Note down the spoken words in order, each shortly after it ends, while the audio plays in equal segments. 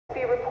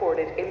Be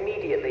reported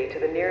immediately to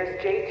the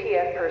nearest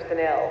JTF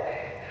personnel.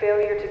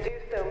 Failure to do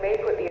so may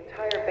put the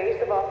entire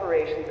base of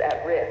operations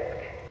at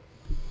risk.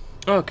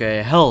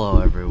 Okay,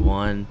 hello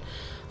everyone.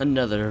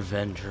 Another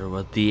adventure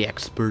with the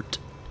expert.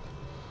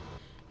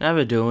 I've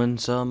been doing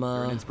some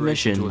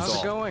missions.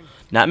 How's it going?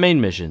 Not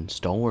main missions.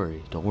 Don't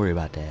worry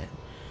about that.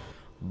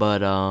 But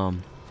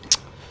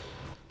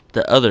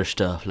the other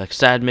stuff, like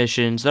side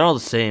missions, they're all the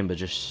same, but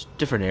just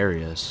different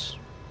areas.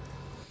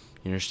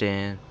 You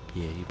understand?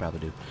 Yeah, you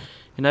probably do.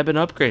 And I've been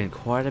upgrading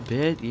quite a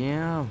bit.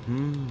 Yeah.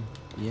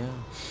 Yeah.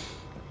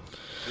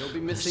 You'll be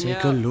Let's missing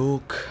take out. a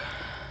look.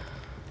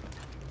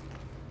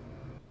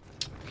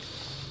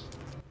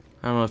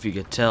 I don't know if you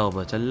could tell,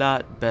 but it's a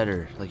lot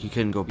better. Like you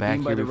couldn't go back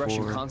Been by here the Russian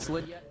before.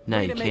 consulate yet? Now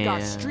Way you to make our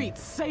can.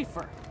 streets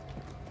safer.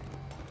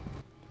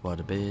 What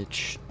a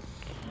bitch.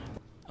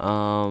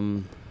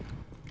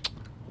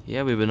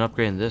 Yeah, we've been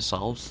upgrading this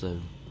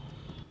also.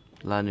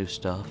 A lot of new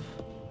stuff.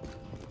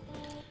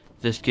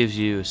 This gives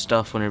you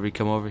stuff whenever you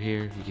come over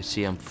here. You can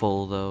see I'm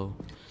full though.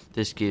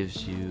 This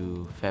gives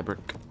you fabric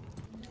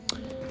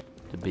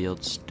to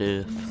build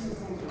stuff.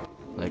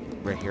 Like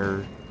right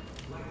here.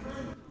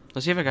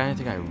 Let's see if I got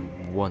anything I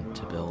want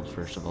to build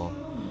first of all.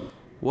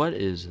 What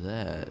is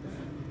that?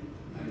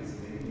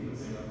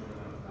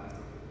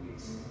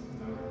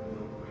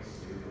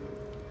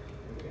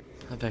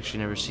 I've actually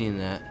never seen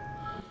that.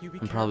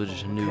 I'm probably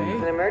just a An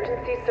noob.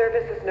 emergency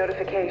services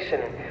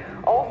notification.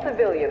 All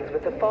civilians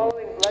with the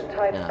following blood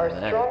types Now are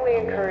that strongly I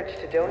want. encouraged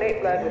to donate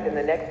blood within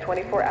the next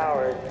 24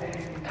 hours.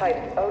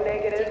 Types O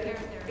negative,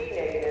 B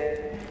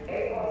negative,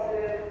 A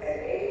positive,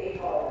 and AB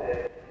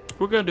positive.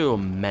 We're gonna do a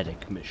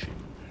medic mission.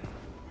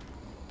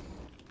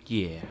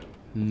 Yeah,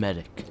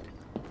 medic.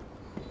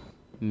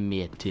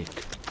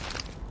 Medic.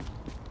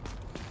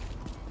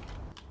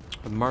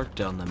 I marked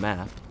on the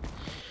map.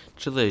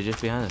 It's literally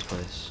just behind this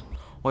place.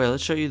 Oh yeah,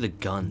 let's show you the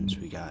guns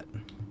we got.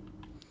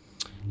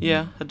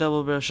 Yeah, a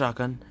double barrel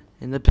shotgun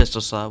in the pistol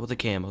slot with a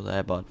camo that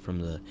I bought from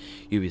the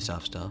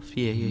Ubisoft stuff.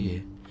 Yeah.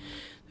 Then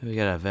we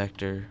got a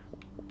Vector.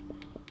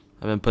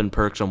 I've been putting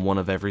perks on one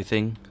of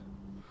everything.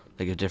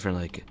 Like a different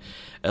like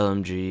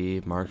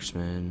LMG,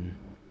 marksman,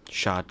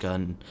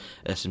 shotgun,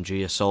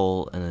 SMG,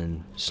 assault, and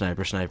then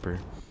sniper.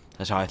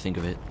 That's how I think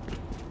of it.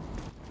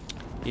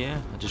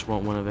 Yeah, I just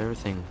want one of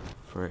everything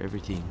for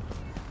everything.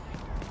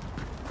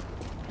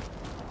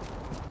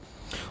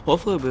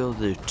 Hopefully we'll be able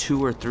to do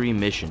 2 or 3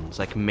 missions,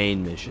 like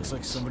main missions,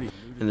 Looks like somebody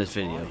in this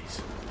video.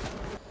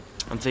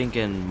 I'm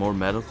thinking more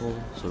medical,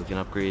 so we can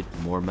upgrade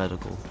more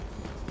medical.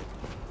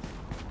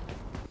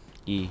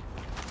 I'm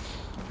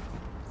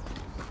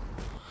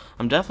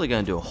definitely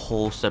going to do a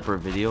whole separate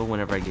video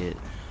whenever I get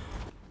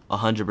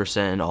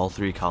 100% in all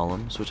 3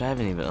 columns, which I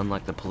haven't even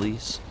unlocked the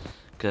police,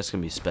 because that's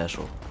going to be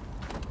special.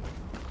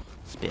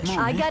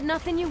 I got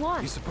nothing you You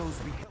want. supposed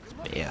to be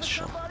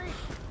Special.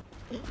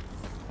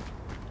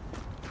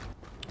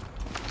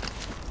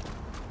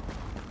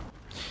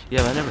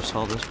 Yeah, but I never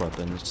saw this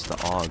weapon. It's the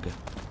AUG.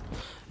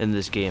 In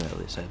this game, at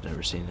least, I've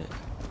never seen it.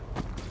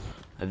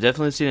 I've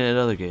definitely seen it in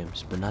other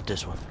games, but not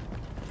this one.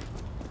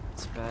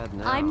 It's bad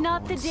now. I'm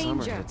not when the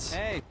summer danger. hits.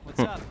 Hey, what's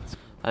up?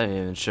 I haven't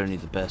even shown you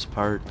the best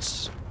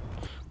parts,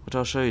 which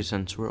I'll show you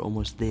since we're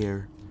almost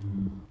there.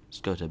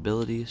 Let's go to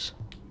abilities.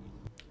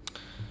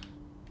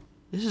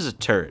 This is a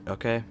turret,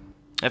 okay?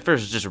 At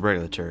first, it's just a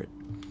regular turret.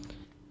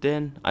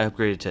 Then, I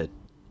upgraded to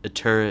a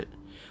turret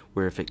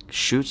where if it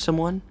shoots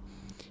someone,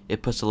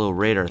 it puts a little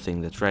radar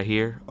thing that's right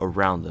here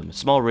around them. A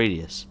small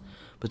radius,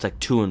 but it's like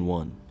 2 in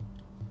 1.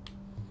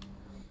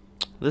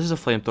 This is a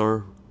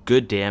flamethrower,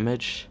 good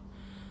damage,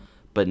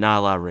 but not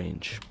a lot of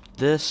range.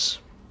 This,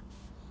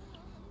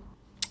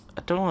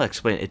 I don't know how to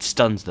explain it. It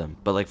stuns them,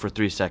 but like for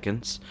 3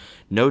 seconds.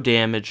 No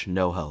damage,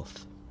 no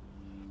health.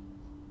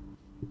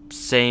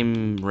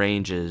 Same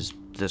range as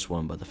this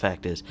one, but the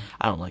fact is,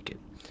 I don't like it.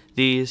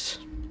 These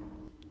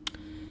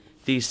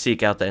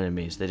seek out the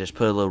enemies. They just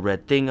put a little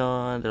red thing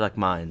on. They're like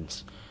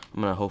mines.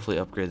 I'm gonna hopefully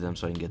upgrade them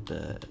so I can get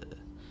the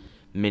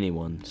mini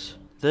ones.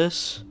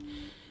 This,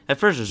 at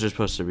first it was just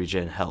supposed to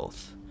regen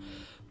health,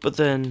 but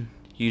then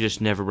you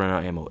just never run out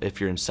of ammo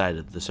if you're inside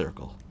of the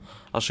circle.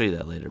 I'll show you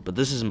that later, but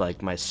this is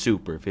like my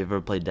super. If you've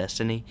ever played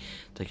Destiny,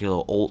 it's like your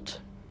little ult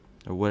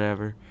or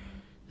whatever.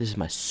 This is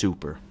my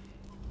super.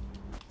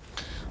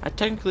 I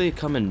technically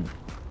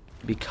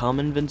become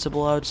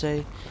invincible, I would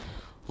say.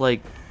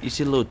 Like, you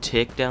see the little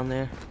tick down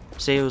there?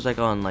 Say it was like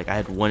on, like I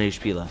had 1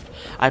 HP left.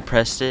 I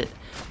pressed it,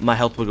 my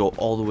health would go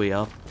all the way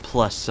up,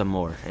 plus some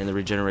more, and the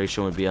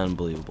regeneration would be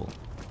unbelievable.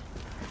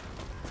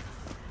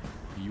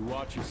 You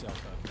watch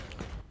yourself out there.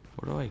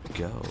 Where do I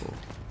go?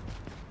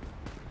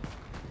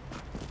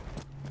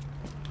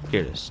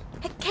 Here it is.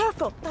 Hey,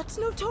 careful, that's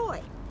no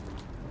toy.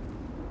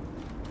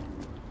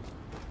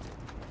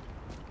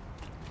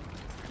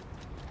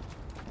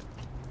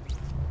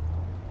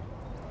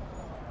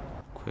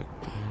 Quick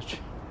match.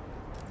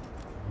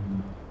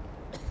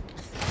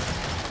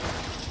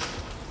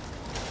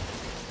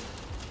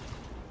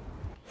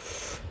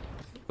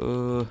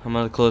 I'm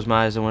gonna close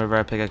my eyes and whenever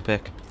I pick, I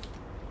pick.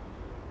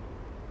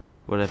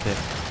 What did I pick?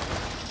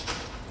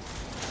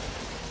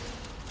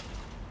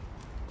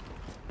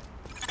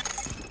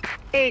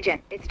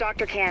 Agent, it's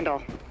Dr.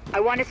 Candle.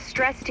 I want to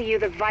stress to you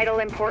the vital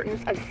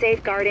importance of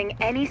safeguarding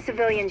any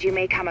civilians you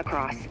may come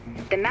across.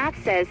 The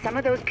math says some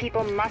of those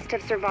people must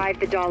have survived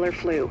the dollar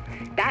flu.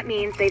 That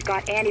means they've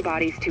got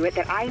antibodies to it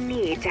that I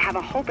need to have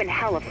a hope in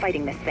hell of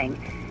fighting this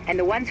thing. And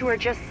the ones who are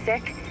just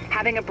sick,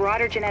 having a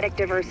broader genetic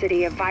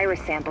diversity of virus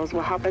samples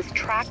will help us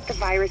track the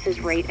virus's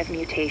rate of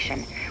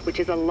mutation, which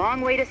is a long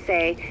way to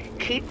say,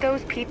 keep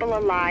those people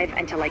alive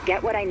until I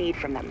get what I need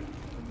from them.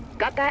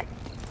 Got that?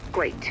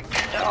 Great.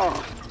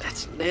 Oh,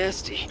 that's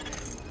nasty.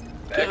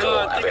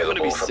 Echo I think I'm gonna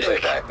be available for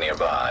sick. playback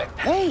nearby.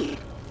 Hey!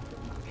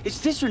 It's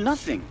this or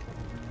nothing.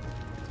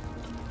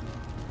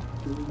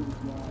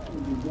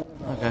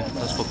 Okay,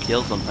 let's go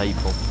kill some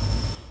people.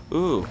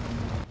 Ooh.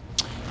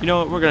 You know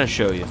what? We're gonna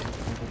show you.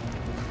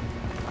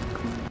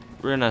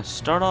 We're gonna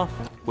start off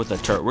with a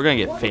turret. We're gonna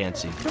get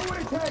fancy. I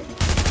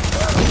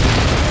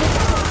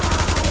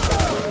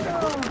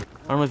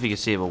don't know if you can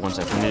see it, but one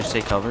second. Let me just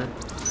take cover.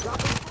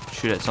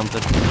 Shoot at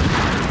something.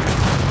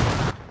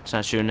 It's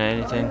not shooting at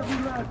anything.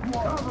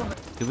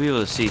 You'll be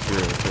able to see through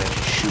it if you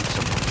actually shoot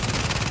something.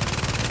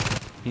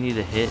 You need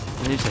to hit.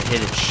 It needs to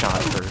hit its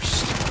shot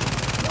first.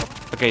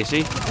 Okay,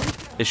 see?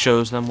 It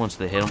shows them once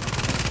they hit them.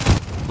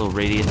 Little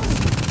radius.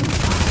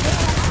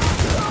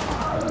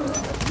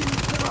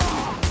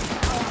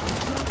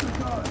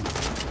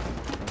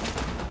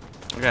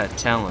 I got a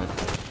talent.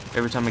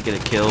 Every time I get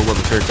a kill while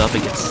the turret's up,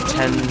 it gets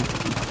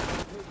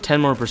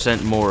 10 more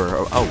 %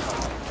 more.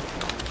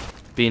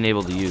 Being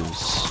able to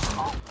use.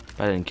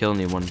 I didn't kill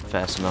anyone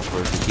fast enough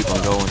for it to keep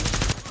on going,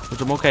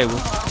 which I'm okay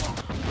with.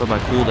 But my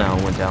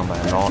cooldown went down by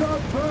a lot.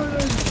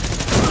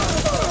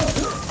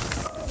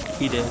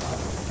 He did.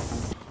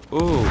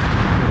 Ooh.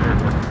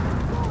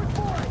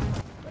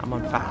 I'm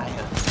on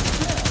fire.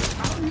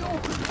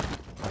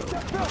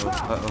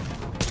 Uh-oh.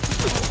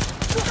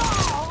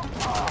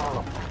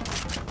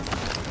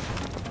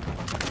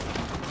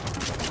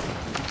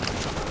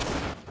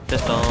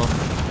 Pistol.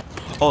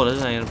 Oh,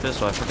 this ain't a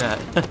pistol, I forgot.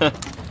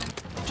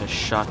 Just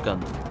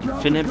shotgun.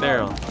 Infinite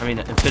barrel. I mean,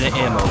 infinite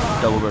ammo.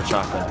 Double barrel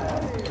shotgun.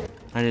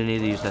 I didn't need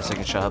to use that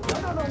second shot, but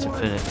it's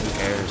infinite. Who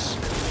cares?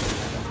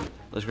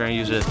 Let's go and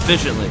use it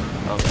efficiently.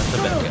 Oh, that's a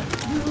bad guy.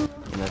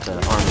 And that's an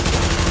armor.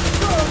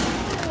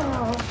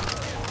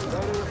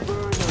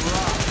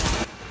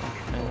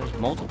 Man, there's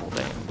multiple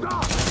damn.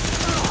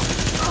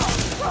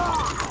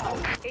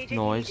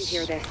 Noise. Did you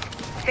hear this?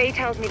 Faye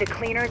tells me the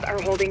cleaners are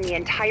holding the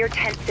entire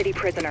tent city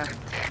prisoner.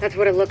 That's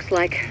what it looks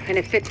like, and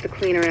it fits the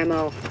cleaner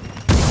MO.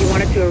 If you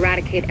wanted to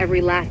eradicate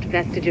every last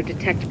vestige of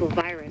detectable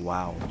virus,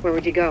 wow, where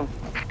would you go?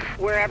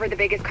 Wherever the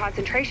biggest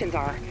concentrations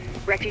are.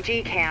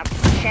 Refugee camps,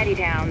 shanty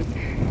towns.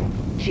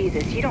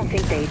 Jesus, you don't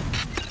think they'd...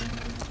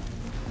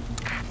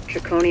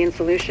 Draconian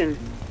solution,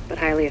 but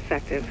highly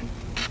effective.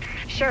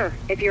 Sure,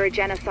 if you're a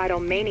genocidal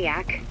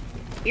maniac.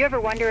 You ever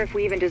wonder if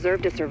we even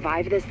deserve to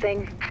survive this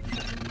thing?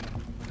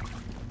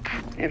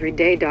 Every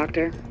day,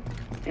 Doctor.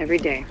 Every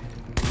day.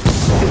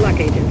 Good luck,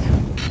 Agent.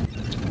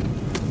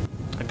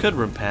 I could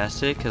run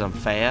past it because I'm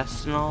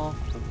fast and all.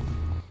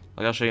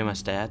 Like, I'll show you my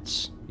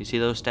stats. You see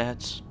those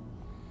stats?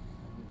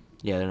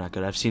 Yeah, they're not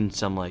good. I've seen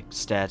some like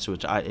stats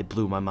which it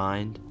blew my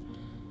mind.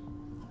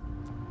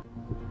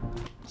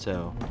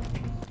 So,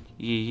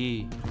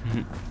 yee.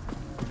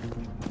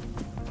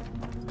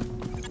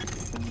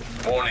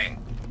 Warning.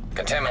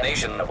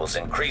 Contamination levels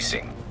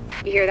increasing.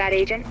 You hear that,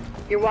 Agent?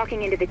 You're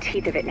walking into the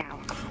teeth of it now.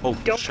 Oh,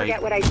 Don't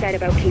forget what I said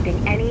about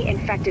keeping any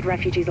infected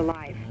refugees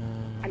alive.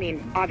 I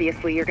mean,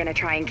 obviously you're gonna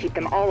try and keep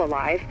them all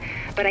alive,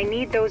 but I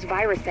need those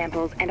virus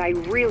samples, and I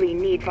really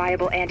need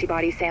viable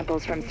antibody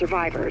samples from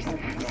survivors.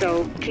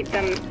 So keep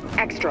them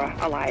extra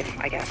alive,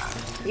 I guess.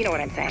 You know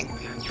what I'm saying.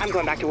 I'm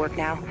going back to work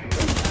now.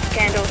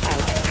 Candle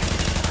out.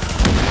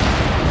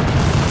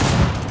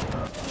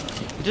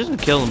 It doesn't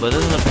kill him, but it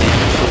doesn't have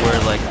damage to where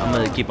like I'm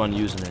gonna keep on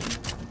using it.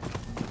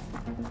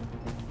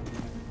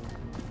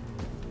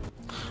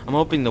 I'm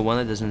hoping the one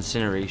that does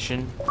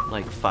incineration,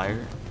 like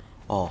fire.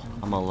 Oh,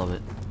 I'm gonna love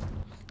it.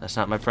 That's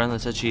not my friend,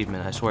 that's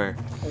achievement, I swear.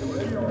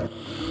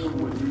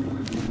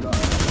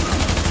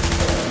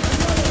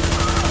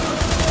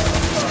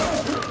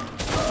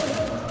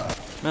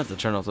 I have to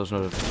turn off those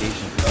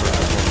notifications before I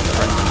get my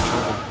friends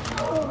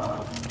in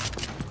trouble.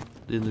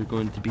 Then they're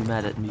going to be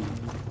mad at me.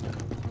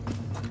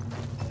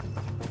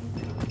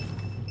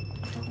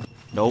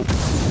 Nope.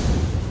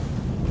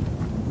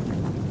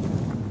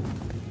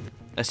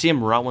 I see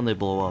them right when they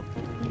blow up.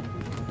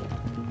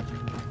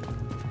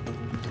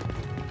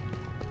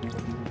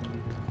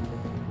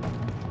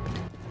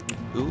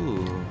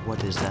 Ooh,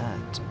 what is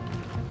that?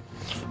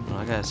 Well,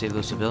 I gotta save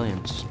those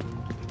civilians.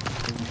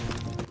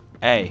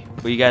 Hey,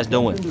 what you guys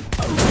doing?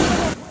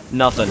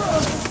 Nothing.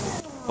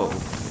 Uh-oh.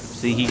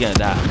 See, he gonna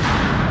die.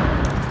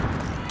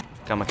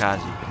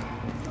 Kamikaze.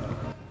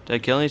 Did I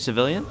kill any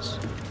civilians?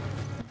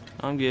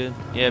 I'm good.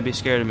 Yeah, be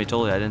scared of me,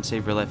 totally. I didn't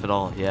save your life at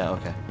all. Yeah,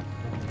 okay.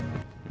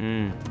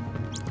 I'm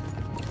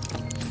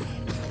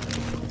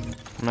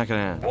not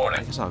gonna... Warning.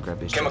 I guess I'll grab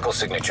these. Chemical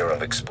signature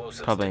of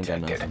explosives Probably ain't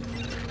got detected.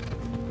 nothing.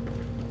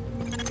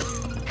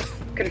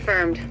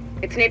 Confirmed.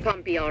 It's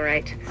napalm B, all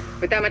right.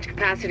 With that much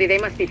capacity, they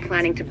must be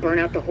planning to burn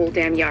out the whole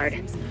damn yard.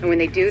 And when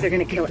they do, they're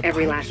gonna kill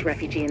every last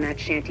refugee in that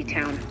shanty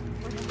town.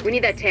 We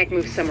need that tank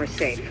moved somewhere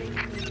safe.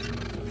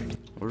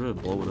 We're gonna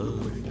blow it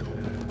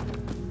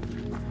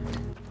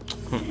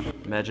up.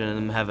 Imagine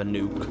them have a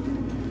nuke.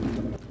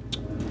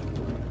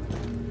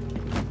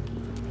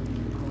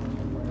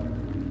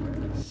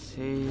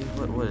 See,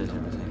 what is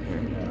everything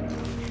here?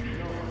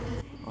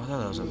 Oh, I thought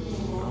that was a...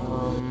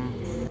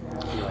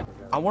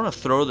 I want to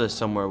throw this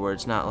somewhere where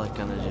it's not like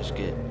gonna just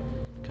get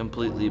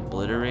completely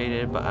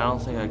obliterated, but I don't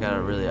think I got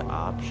a really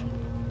option.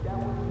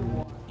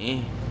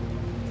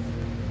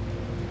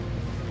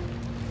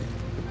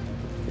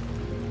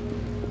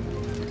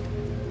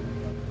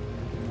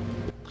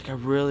 Like, I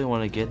really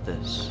want to get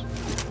this.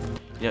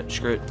 Yep,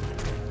 screw it.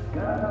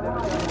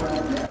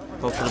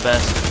 Hope for the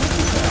best.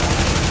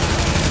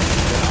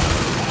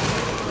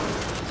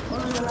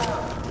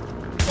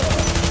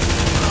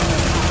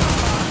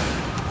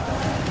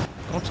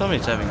 Don't tell me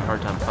it's having a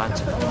hard time finding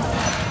something.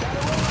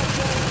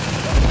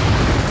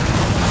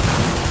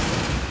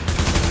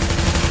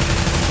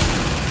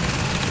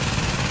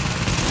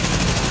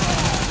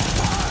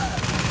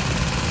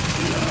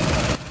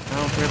 I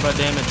don't care about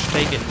damage,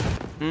 take it.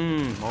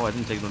 Oh, I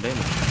didn't take no damage.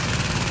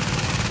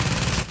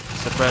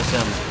 Suppress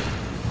him.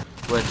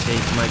 Let's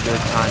take my good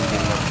time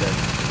getting up there.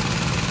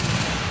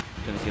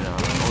 Gonna get on.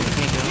 Oh, you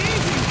can't get on.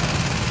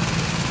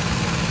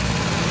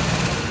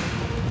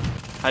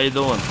 How you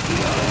doing?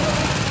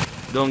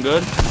 Doing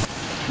good?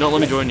 No,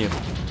 let me join you.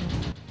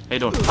 How you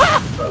doing?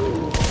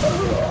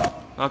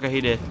 Okay,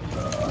 he did.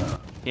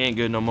 He ain't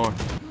good no more.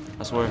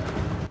 I swear.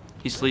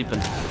 He's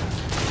sleeping.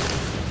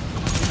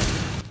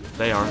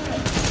 They are.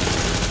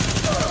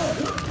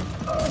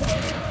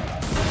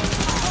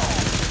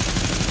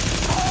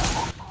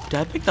 Did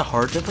I pick the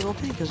hard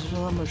difficulty? Because there's a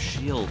lot more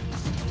shields.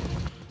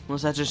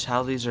 Unless that's just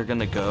how these are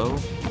gonna go.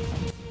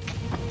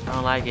 I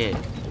don't like it.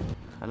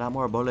 A lot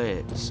more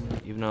bullets.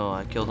 Even though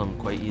I killed them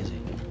quite easy.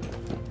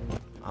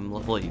 I'm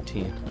level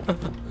 18.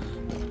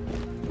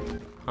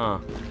 Huh.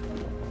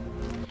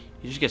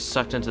 You just get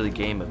sucked into the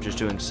game of just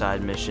doing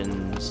side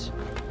missions.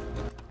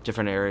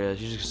 Different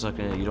areas. You just get sucked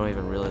in it. You don't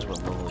even realize what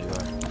level you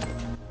are.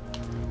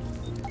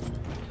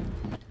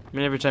 I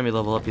mean, every time you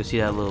level up, you'll see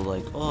that little,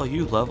 like, oh,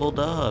 you leveled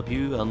up,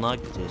 you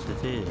unlocked this.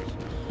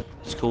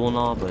 It's cool and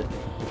all, but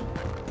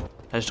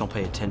I just don't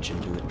pay attention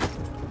to it.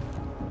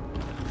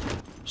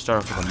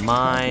 Start off with a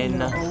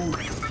mine.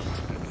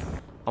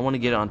 I want to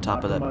get it on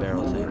top of that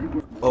barrel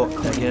thing. Oh,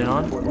 can I get it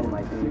on?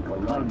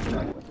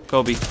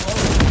 Kobe.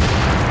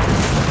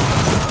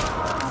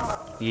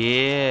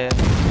 Yeah.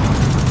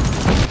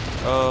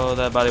 Oh,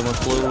 that body went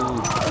blue.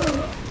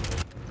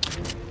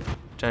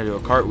 Trying to do a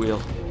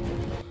cartwheel.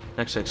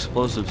 Next to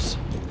explosives.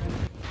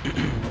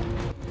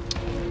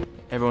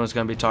 Everyone's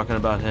gonna be talking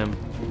about him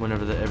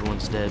whenever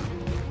everyone's dead.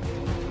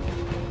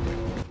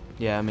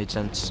 Yeah, it made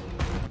sense.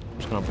 I'm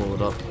just gonna blow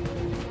it up.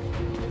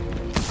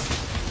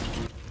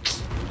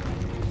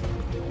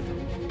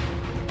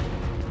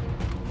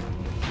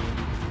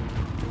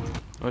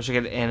 I wish I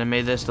could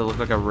animate this to look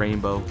like a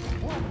rainbow.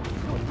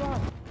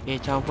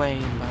 It's a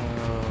rainbow.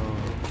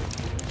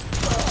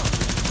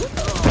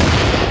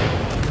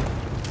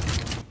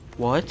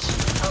 What?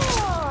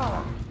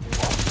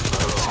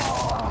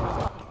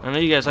 I know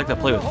you guys like to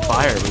play with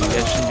fire, but you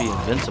guys shouldn't be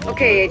invincible.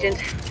 Okay,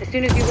 Agent. As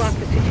soon as you lock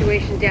the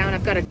situation down,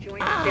 I've got a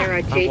joint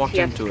Sarah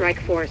JTF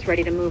strike force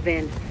ready to move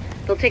in.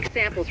 They'll take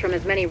samples from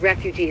as many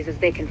refugees as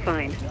they can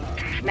find.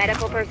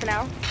 Medical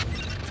personnel?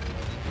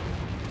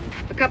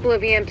 A couple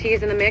of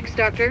EMTs in the mix,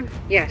 Doctor?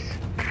 Yes.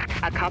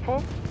 A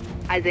couple?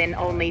 As in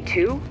only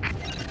 2?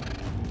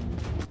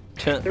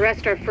 The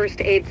rest are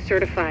first aid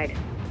certified.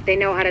 They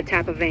know how to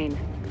tap a vein.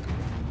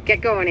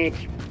 Get going,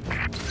 Age.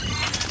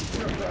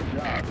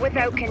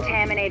 Without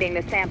contaminating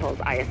the samples,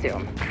 I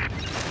assume.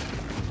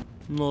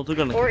 No, they're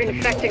gonna. Or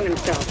infecting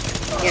themselves.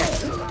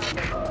 Yes.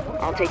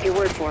 I'll take your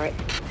word for it.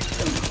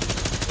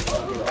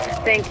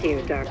 Thank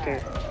you,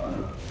 Doctor.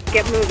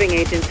 Get moving,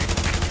 Agent.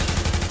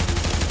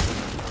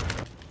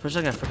 For a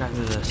second, I forgot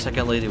who the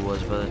second lady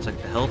was, but it's like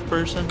the health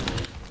person,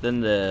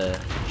 then the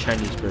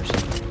Chinese person.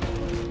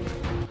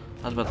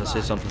 I was about to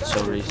say something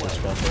so racist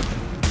about her.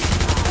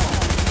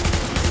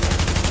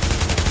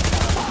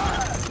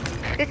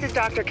 This is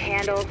Dr.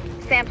 Candle.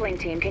 Sampling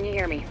team, can you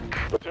hear me?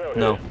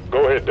 No.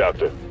 Go ahead,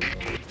 Doctor.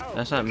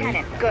 That's not me.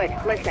 Lieutenant, good.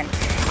 Listen,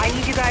 I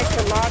need you guys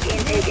to log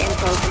intake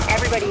info from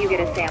everybody you get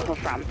a sample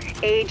from.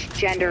 Age,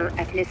 gender,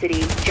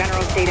 ethnicity,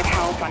 general state of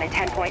health on a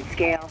 10-point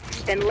scale.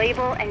 Then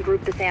label and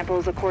group the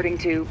samples according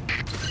to...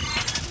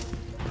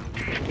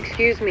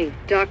 Excuse me,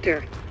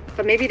 Doctor,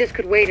 but maybe this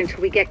could wait until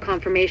we get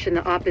confirmation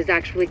the op is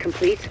actually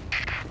complete?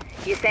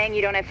 You saying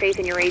you don't have faith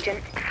in your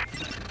agent?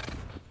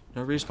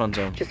 No respawn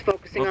zone. Just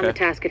focusing on the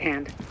task at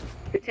hand.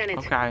 Lieutenant,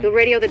 Okay. you'll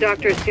radio the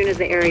doctor as soon as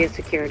the area is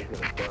secured.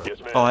 Yes,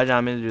 ma'am. Oh, I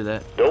didn't mean to do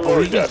that. Don't Oh,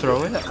 worry, you can Doctor.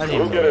 throw it? I didn't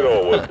We'll get it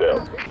all worked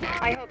out.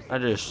 I hope I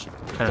just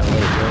kind of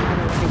let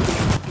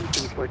it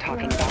species we're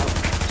talking about.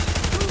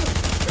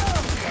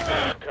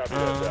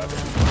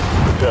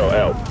 Tell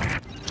out. go.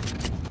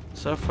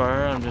 So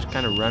far, I'm just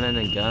kind of running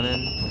and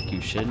gunning like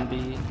you shouldn't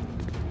be.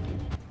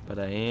 But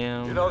I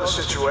am. You know the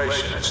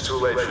situation. It's too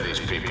late for these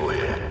people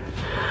here.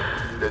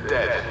 They're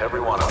dead,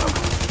 every one of them.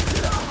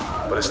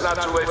 But it's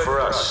not too late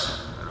for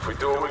us. If we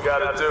do what we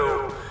gotta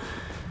do,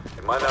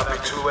 it might not be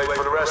too late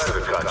for the rest of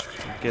the country.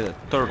 Get a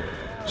third.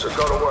 So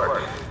go to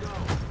work.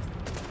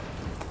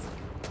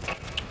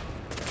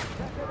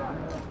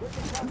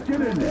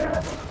 Get in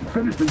there.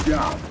 Finish the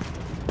job.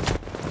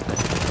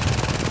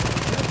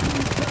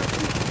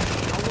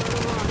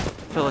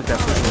 I feel like that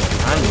person was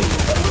behind me.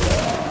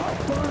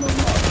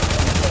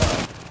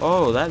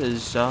 Oh, that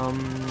is, not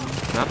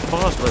the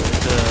boss, but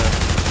it's,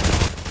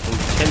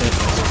 lieutenant,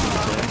 I guess you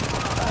would say.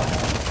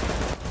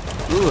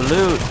 Ooh,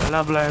 loot! I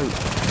love loot!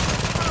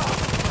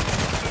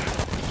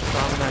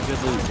 Probably not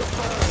good loot.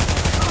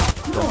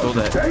 Don't do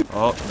that.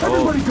 Oh,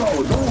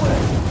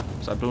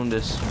 no. Stop doing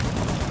this.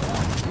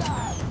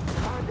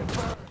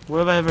 What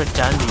have I ever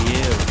done to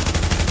you?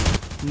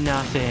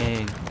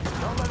 Nothing.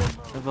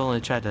 I've only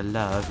tried to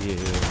love you.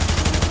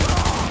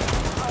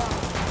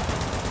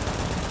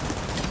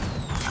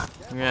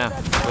 Yeah,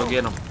 go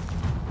get him.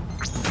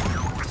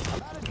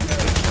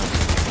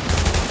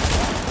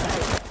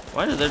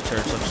 Why do their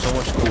turrets look so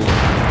much cooler?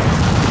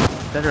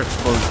 Better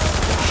explosion,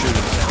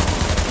 shooting sound.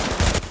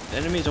 The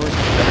enemies always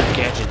have better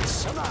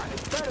gadgets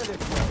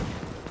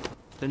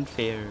than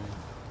fair.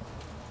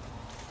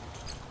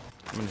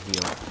 I'm gonna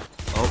heal.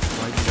 Oh,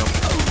 why'd you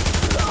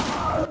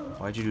jump?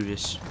 Why'd you do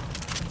this?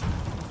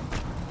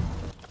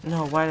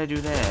 No, why'd I do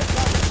that?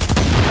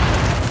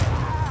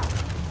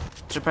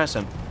 Suppress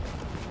him.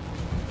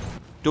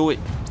 Do it.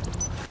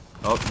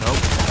 Oh, no.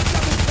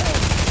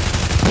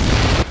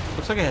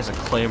 Looks like it has a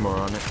claymore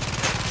on it.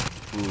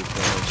 Ooh,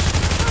 close.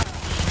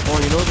 Oh,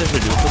 you know what they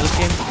should do for this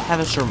game? Have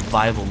a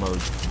survival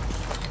mode.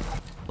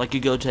 Like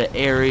you go to an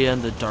area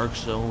in the dark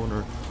zone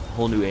or a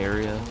whole new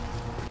area.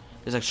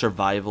 It's like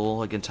survival,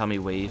 like in Tommy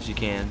Waves you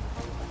can.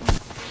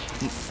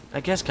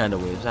 I guess kind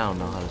of waves, I don't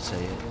know how to say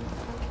it.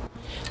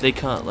 They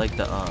cut like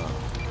the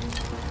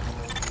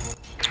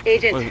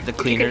Agent, the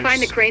if you can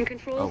find the crane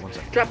controls,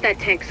 drop that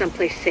tank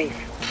someplace safe.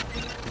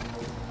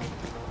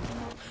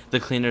 The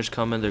cleaners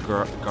come in their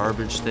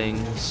garbage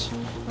things.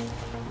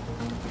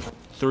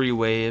 3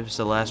 waves.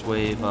 The last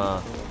wave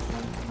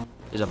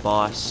is a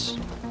boss.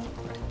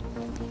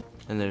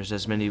 And there's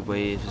as many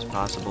waves as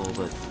possible,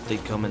 but they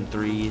come in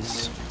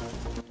 3s.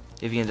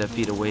 If you can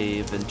defeat a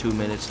wave in 2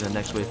 minutes, the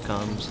next wave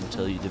comes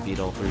until you defeat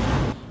all 3.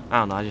 I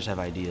don't know, I just have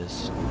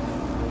ideas.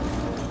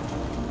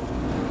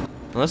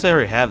 Unless I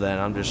already have that,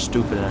 I'm just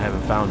stupid and I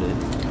haven't found it.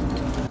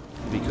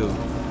 It'd be cool.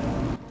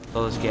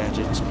 All those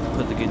gadgets,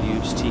 put the good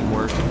use,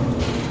 teamwork.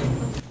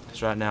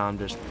 Because right now I'm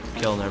just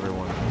killing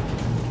everyone.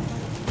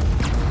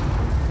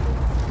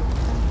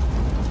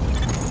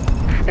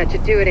 That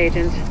should do it,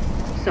 Agent.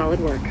 Solid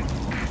work.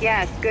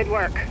 Yes, good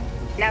work.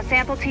 Now,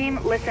 sample team,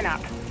 listen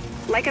up.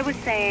 Like I was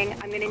saying,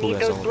 I'm going to need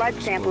those blood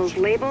samples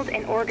labeled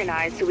and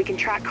organized so we can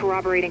track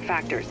corroborating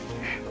factors.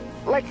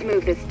 Let's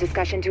move this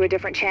discussion to a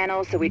different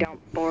channel so we don't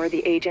bore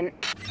the agent.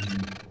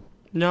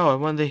 No, I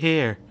wanted to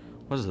hear.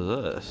 What's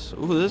this?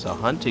 Ooh, this is a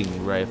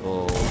hunting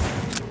rifle.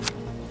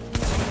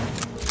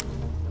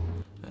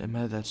 I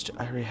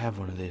already have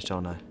one of these,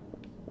 don't I?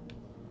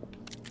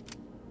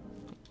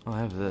 Oh, I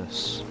have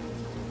this.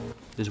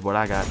 This is what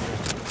I got.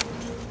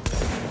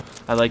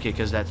 I like it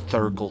because that's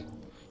Thurgle.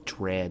 It's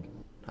red.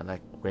 I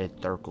like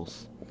red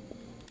Thurgles.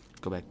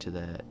 Go back to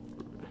that.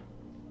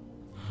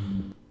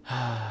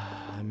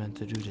 I meant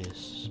to do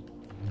this.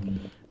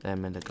 I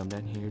meant to come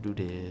down here, do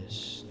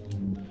this.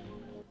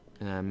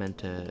 And I meant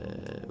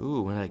to...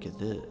 Ooh, when did I get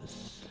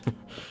this?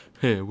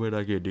 Hey, where'd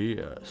I get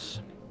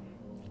this?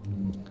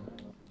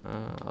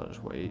 I'll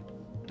just wait.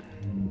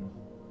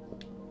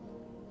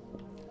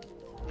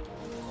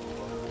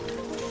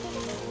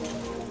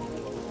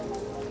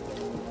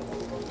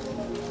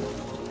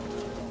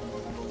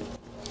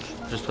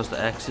 Just supposed to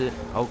exit?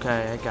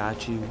 Okay, I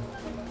got you.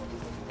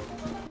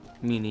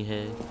 Meanie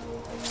head.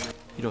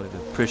 You don't even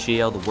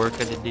appreciate all the work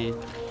I did.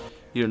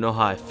 You don't know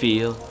how I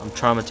feel. I'm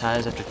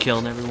traumatized after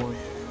killing everyone.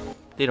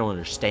 They don't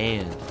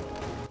understand.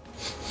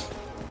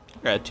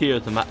 I got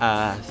tears in my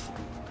eyes.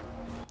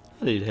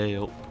 I need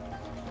help.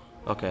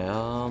 Okay,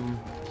 I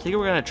think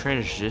we're gonna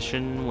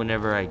transition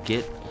whenever I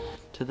get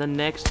to the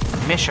next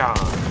mission.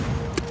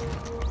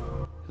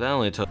 That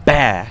only took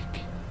back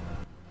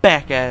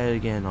at it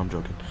again. No, I'm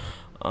joking.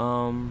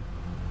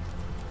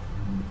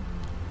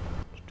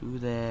 Let's do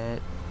that.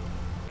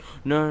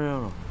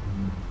 No.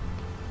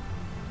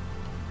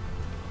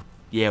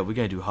 Yeah, we're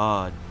gonna do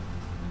hard.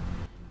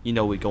 You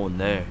know we're going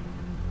there.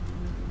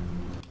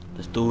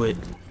 Let's do it.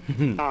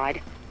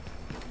 Odd.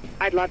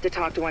 I'd love to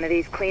talk to one of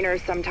these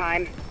cleaners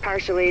sometime,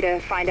 partially to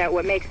find out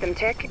what makes them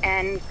tick,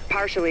 and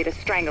partially to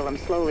strangle him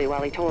slowly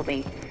while he told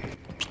me.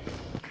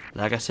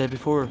 Like I said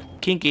before,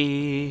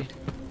 kinky.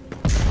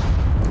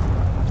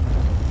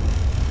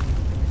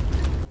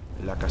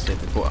 Like I said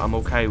before, I'm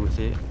okay with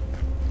it.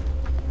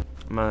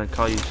 I'm gonna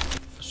call you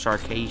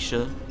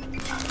Sarkacia.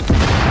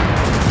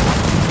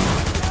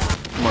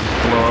 I'm gonna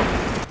blow up.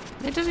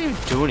 It doesn't even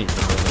do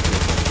anything.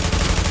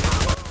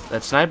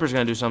 That sniper's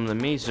gonna do something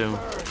to me soon.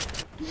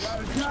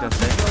 I'm just gonna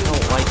say, I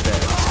don't like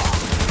that.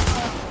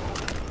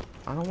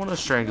 I don't want to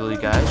strangle you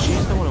guys.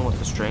 She's the one who wants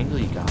to strangle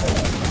you guys.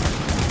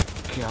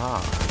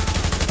 God.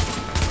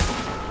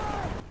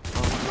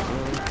 Oh,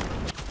 really?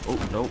 Oh,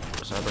 nope.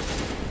 Cyber.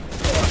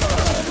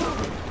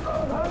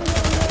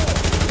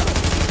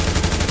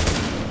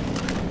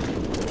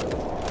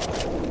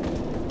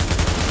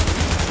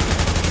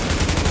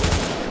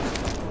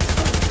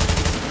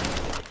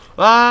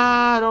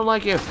 Ah, I don't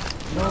like you. I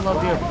don't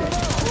love you.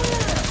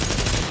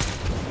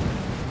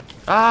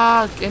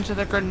 Ah, into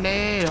the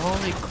grenade.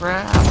 Holy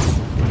crap.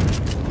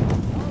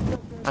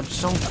 I'm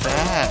so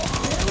bad.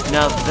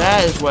 Now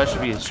that is what I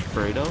should be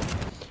afraid of.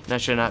 And I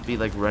should not be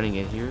like running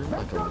in here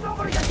like a little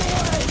bit.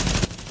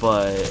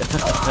 But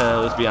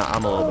let's be honest,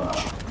 I'm a little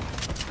bitch.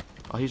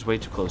 Oh, he's way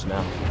too close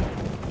now.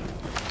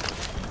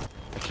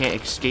 I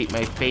can't escape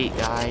my fate,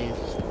 guys.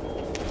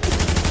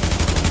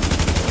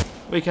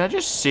 Wait, can I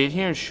just sit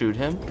here and shoot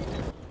him?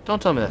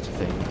 Don't tell me that's a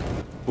thing.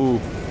 Ooh.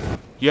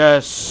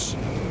 Yes!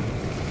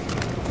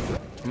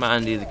 I might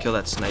need to kill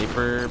that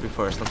sniper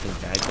before something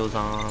bad goes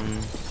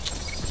on.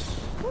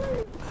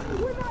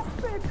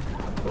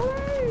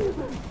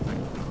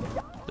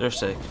 They're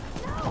sick.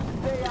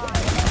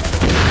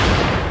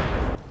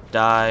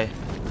 Die.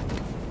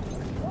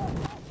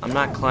 I'm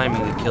not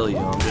climbing to kill you,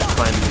 I'm just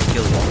climbing to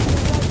kill you.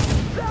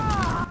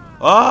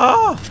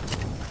 Ah!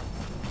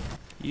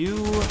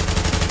 You...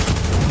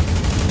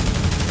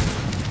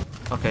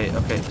 Okay,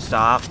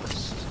 stop.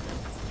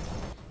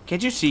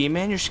 Can't you see,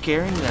 man? You're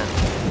scaring them.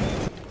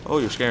 Oh,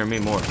 you're scaring me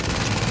more.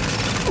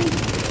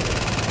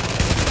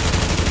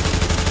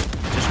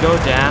 Just go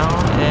down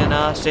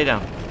and stay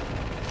down.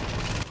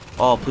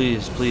 Oh,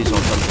 please don't tell me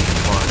this is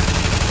fun.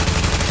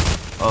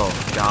 Oh,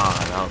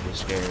 God, I'll be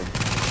scared.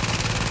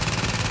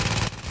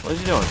 What is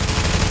he doing?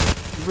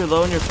 You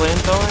reloading your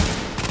flamethrower?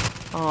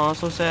 Oh,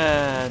 so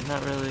sad.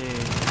 Not really.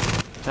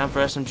 Time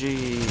for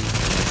SMG.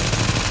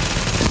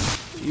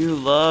 You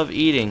love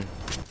eating.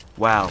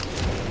 Wow.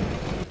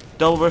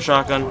 Double burst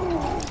shotgun.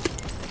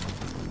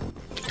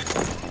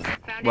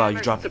 Wow, you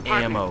dropped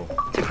ammo.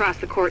 It's across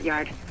the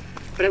courtyard,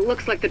 but it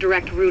looks like the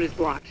direct route is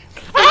blocked.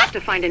 We'll have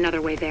to find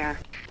another way there.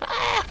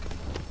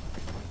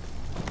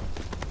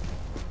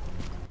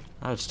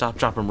 I would stop,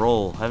 drop, and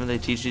roll. Haven't they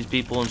teach these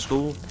people in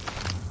school?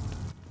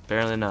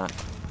 Apparently not.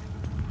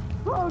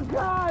 Oh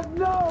God,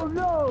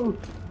 no!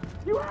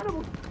 You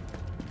animals!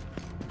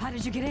 How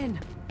did you get in?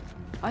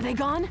 Are they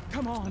gone?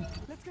 Come on.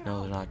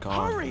 No, they're not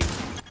gone. Hurry!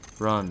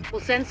 Run.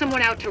 We'll send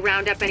someone out to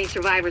round up any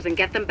survivors and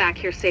get them back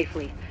here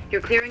safely. You're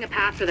clearing a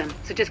path for them,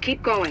 so just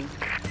keep going.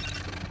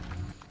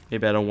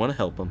 Maybe I don't want to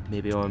help them.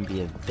 Maybe I want to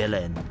be a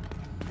villain.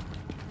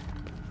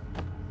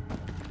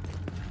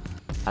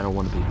 I don't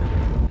want to be a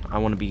villain. I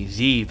want to be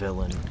the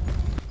villain.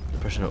 The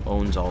person who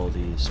owns all of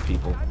these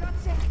people.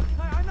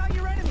 I'm not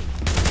your enemy.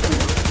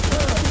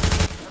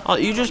 Oh,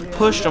 you just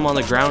pushed him on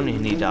the ground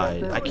and he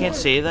died. I can't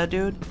save that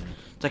dude.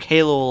 It's like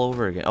Halo all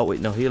over again. Oh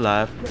wait, no, he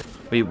alive.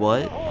 Wait,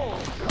 what?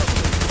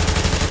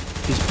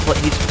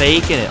 He's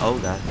faking it. Oh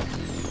God.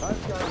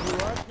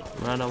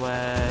 Run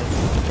away.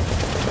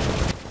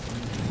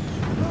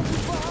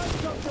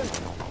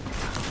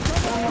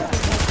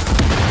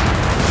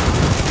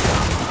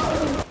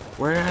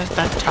 Where is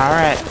that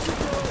turret?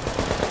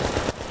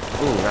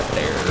 Ooh, right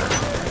there.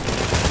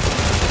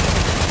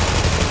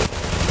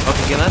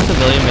 Okay, can that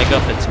civilian make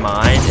up its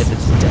mind if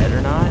it's dead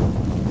or not?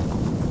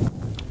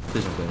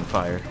 Please don't go in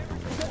fire.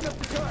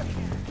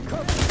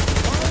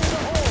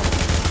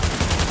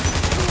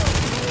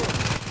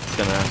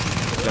 Gonna.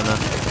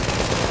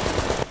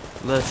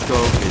 Let's go.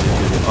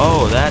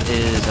 Oh, that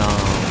is,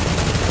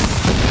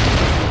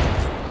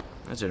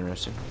 that's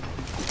interesting.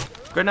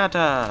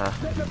 Granata!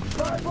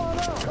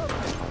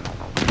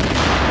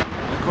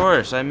 Of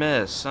course, I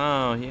miss.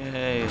 Oh,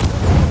 yay.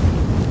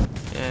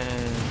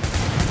 Yay.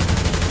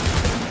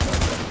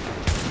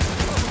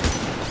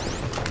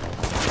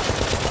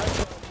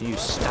 Can you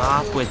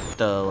stop with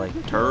the, like,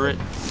 turret?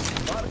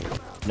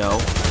 No.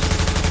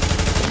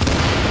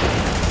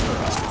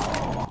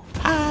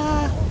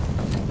 Ah!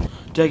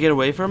 Did I get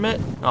away from it?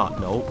 Oh,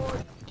 no.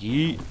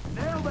 Yeet.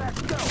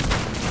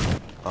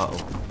 Uh-oh.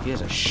 He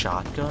has a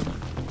shotgun?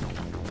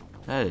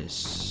 That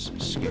is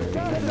scary.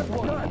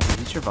 Did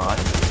he survive?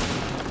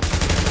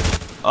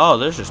 Oh,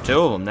 there's just two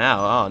of them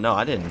now. Oh, no,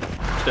 I didn't.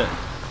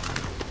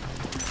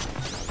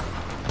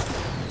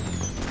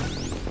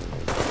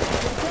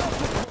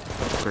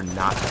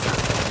 Granada.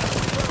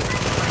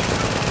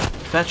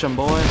 Fetch them,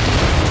 boy.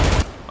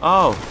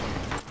 Oh,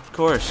 of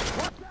course.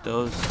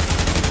 Those.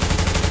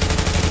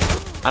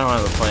 I don't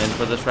have a plan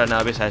for this right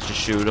now besides just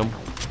shoot them.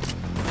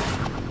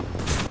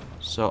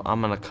 So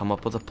I'm gonna come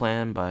up with a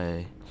plan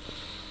by...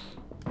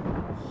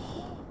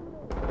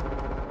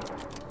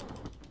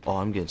 Oh,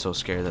 I'm getting so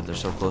scared that they're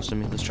so close to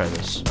me. Let's try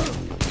this.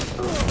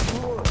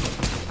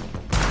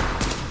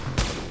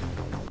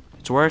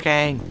 It's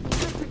working.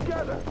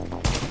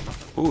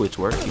 Ooh, it's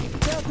working.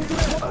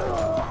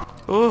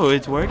 Ooh,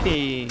 it's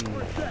working.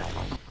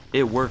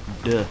 It worked.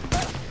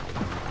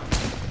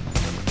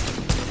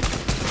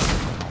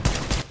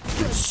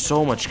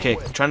 So much kick.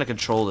 Trying to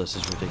control this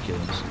is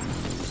ridiculous.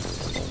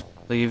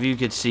 Like, if you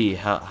could see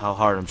how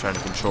hard I'm trying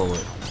to control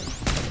it.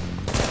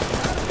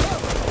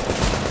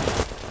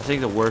 I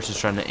think the worst is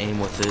trying to aim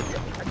with it.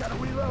 Gotta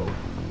reload.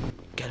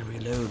 Gotta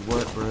reload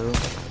what, bro?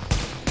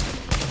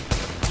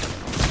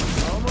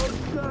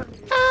 Almost done.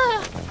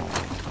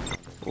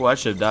 Oh, I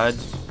should have died.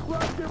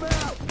 Flush him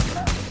out.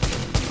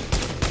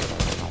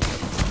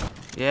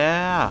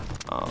 Yeah.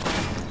 Oh.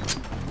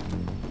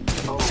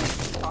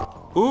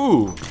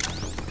 Ooh.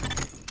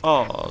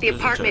 Oh. The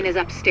apartment is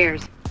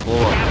upstairs.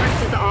 Lord.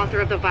 Amherst is the author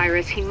of the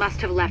virus. He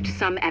must have left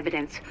some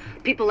evidence.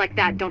 People like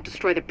that don't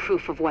destroy the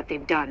proof of what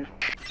they've done.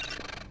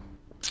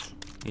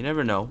 You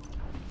never know.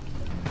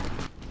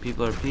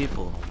 People are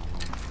people.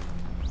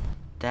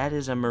 That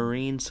is a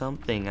Marine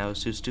something. I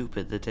was too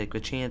stupid to take a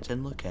chance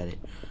and look at it.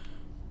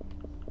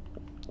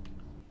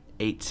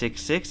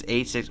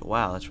 86686.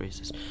 Wow, that's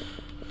racist.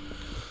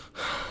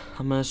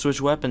 I'm gonna switch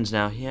weapons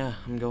now. Yeah,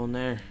 I'm going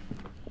there.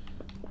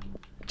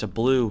 It's a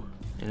blue,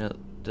 and it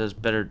does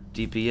better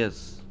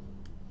DPS.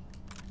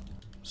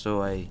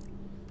 So I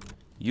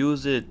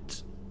use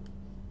it.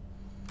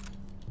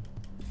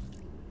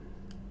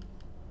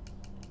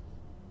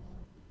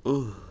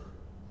 Ooh.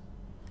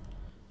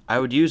 I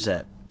would use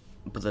that,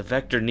 but the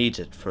Vector needs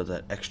it for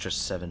that extra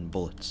 7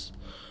 bullets.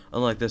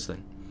 Unlike this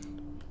thing,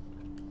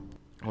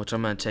 which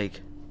I'm gonna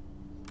take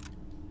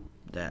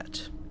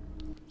that,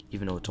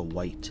 even though it's a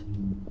white.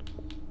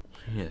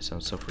 Yeah, it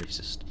sounds so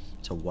racist.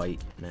 It's a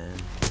white, man.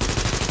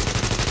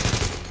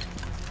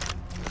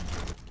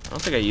 I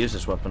don't think I use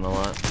this weapon a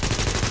lot.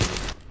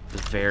 The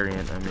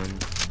variant, I mean.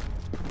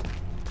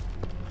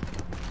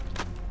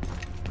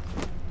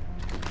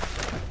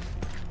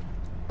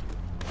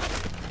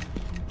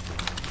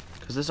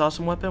 Because this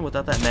awesome weapon,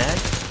 without that mag,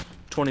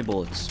 20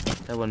 bullets.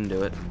 That wouldn't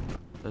do it.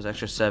 Those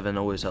extra 7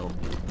 always help.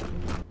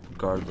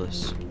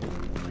 Regardless.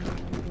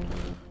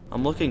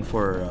 I'm looking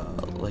for,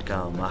 like,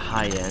 a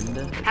high end.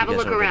 Have a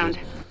look around.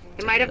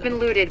 It might have been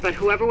looted, but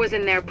whoever was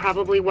in there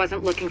probably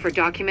wasn't looking for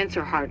documents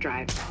or hard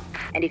drives.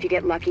 And if you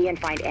get lucky and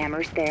find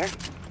Amherst there,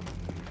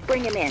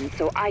 bring him in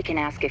so I can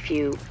ask a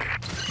few.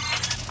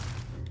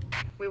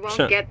 We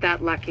won't get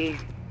that lucky.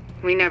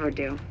 We never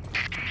do.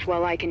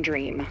 Well, I can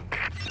dream.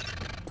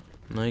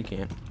 No, you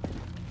can't.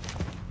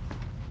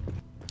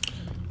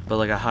 But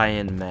like a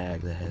high-end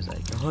mag that has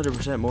like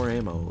 100% more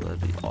ammo,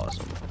 that'd be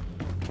awesome.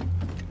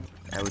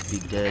 I would be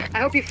dead. I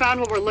hope you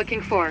found what we're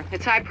looking for.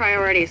 It's high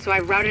priority, so I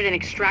routed an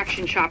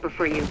extraction chopper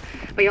for you.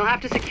 But you'll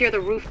have to secure the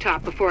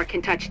rooftop before it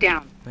can touch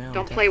down. Well,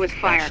 don't play with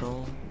fire.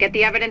 special. Get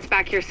the evidence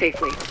back here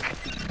safely.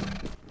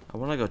 I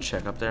want to go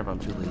check up there, but I'm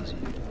too lazy.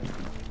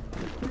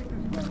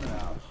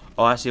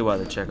 Oh, I see why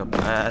they check up.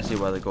 I see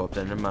why they go up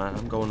there. Never mind.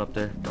 I'm going up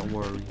there. Don't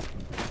worry.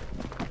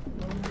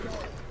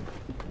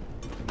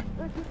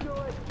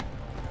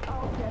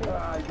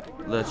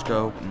 Let's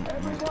go.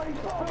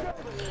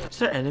 Is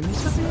there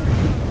enemies up here?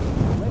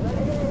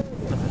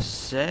 I'm gonna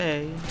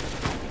say.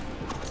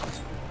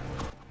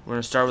 We're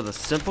gonna start with a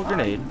simple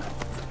grenade.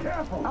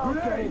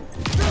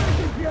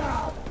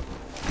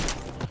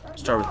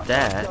 Start with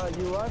that. What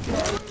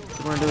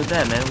we're gonna do with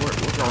that, man? We're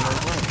going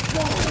right way.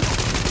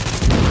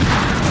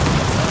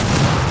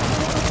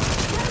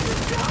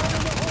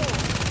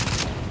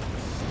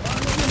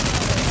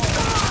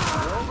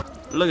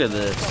 Look at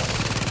this.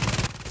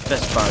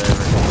 Best spot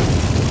ever.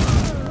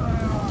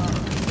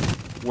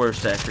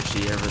 Worst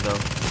accuracy ever, though.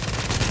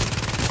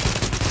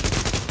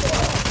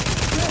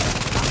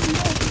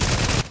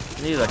 I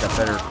need like a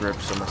better grip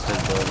so my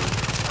stability.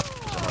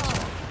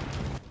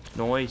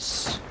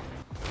 Nice.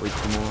 Wait,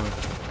 some more.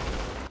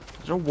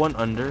 Is there one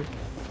under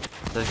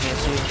that I can't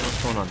see?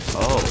 What's going on?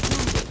 Oh.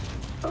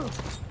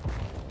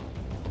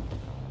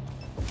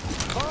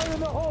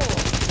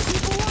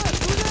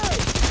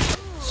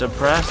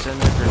 Suppressed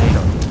and a grenade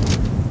on.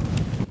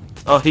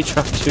 Oh, he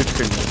dropped 2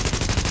 grenades.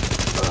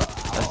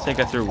 I think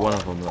I threw one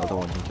of them. The other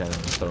one he kind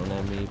of was thrown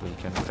at me, but he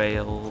kind of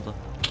failed.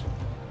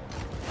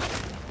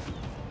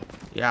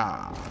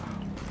 Yeah.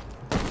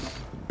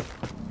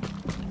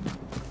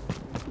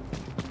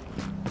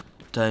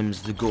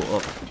 Times to go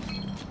up.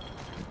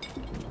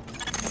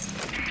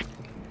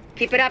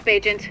 Keep it up,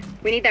 Agent.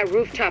 We need that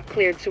rooftop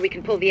cleared so we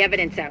can pull the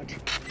evidence out.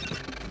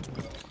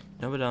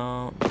 No, we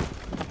don't.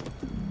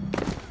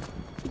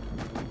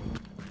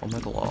 Oh my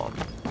god.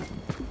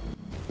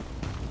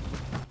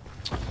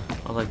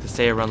 I'd like to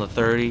stay around the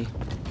 30.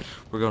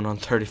 We're going on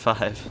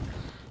 35.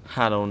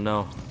 I don't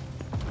know.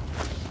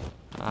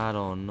 I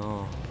don't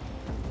know.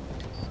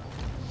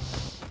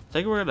 I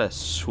think we're gonna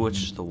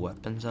switch the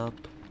weapons up.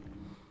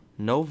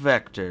 No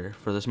Vector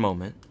for this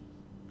moment.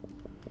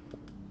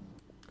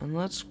 And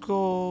let's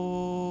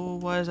go.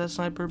 Why is that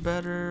sniper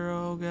better?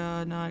 Oh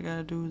god, now I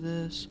gotta do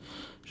this.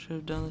 Should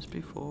have done this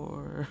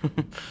before.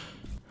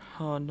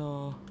 Oh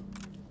no.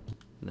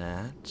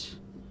 That.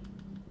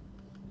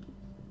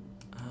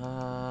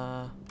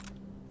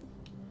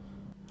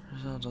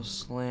 Horizontal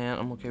slant.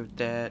 I'm okay with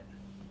that.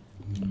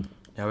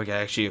 Now we can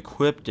actually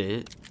equip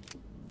it.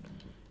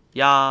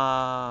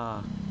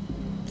 Yeah.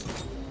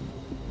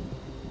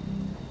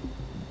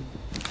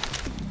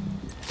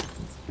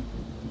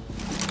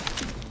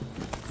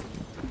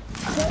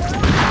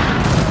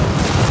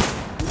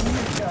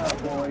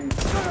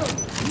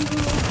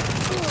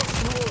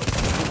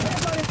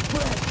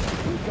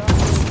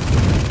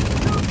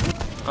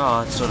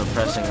 It's so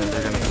depressing that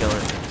they're gonna kill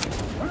her.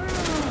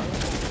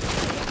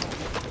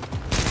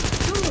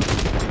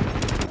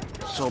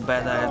 So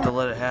bad that I have to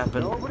let it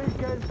happen.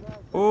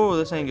 Oh,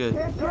 this ain't good.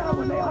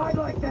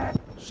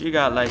 She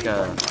got like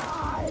a...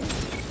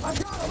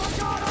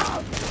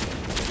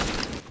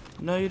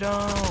 No, you don't.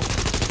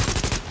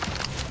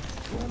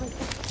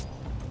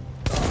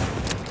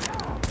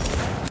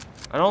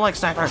 I don't like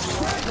snipers.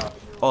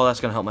 Oh, that's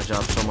gonna help my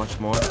job so much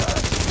more.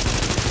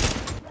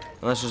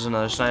 Unless there's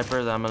another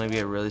sniper, then I'm gonna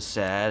get really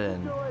sad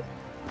and...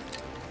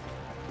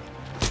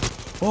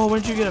 Oh,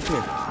 when did you get up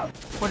here?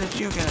 When did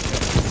you get up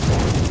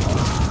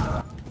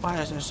here?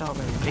 Why is there so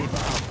many people?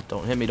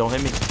 Don't hit me, don't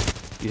hit me.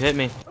 You hit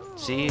me.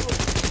 See?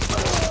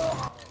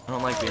 I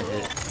don't like being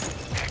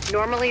hit.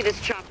 Normally, this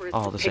chopper is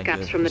for this ain't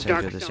pickups good. from the This ain't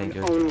dark good. This zone ain't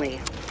good.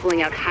 only,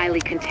 pulling out highly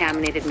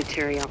contaminated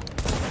material.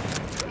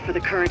 For the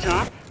current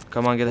op,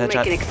 Come on, get we'll that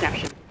make an shot.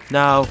 exception.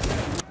 No.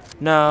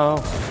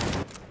 No.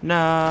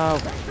 No.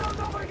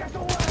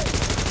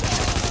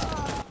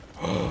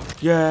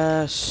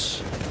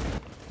 Yes.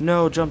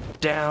 No, jump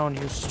down,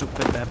 you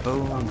stupid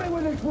baboon.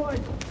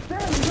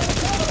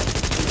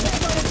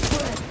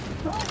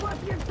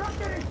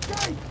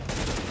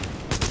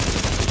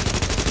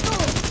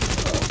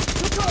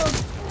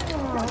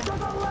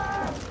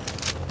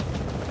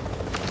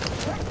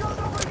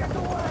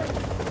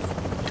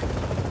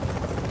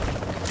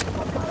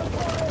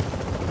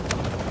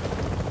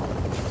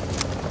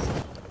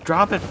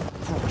 Drop it.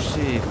 Oh,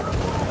 see.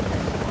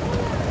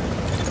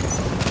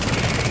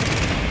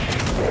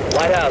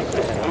 Lighthouse,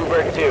 this is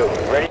Bluebird 2.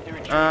 Ready to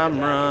retrieve. I'm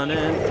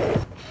running.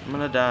 I'm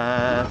gonna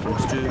die from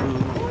stupid.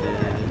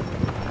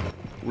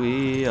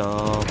 We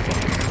all.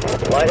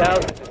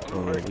 Lighthouse, this is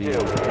Bluebird 2.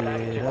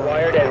 Package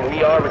acquired and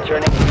we are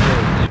returning to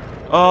base.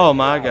 Oh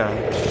my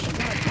gosh.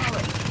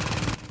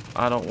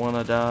 I don't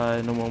wanna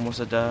die. No one wants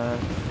to die.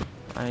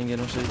 I ain't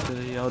getting no sleep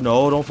today. Oh,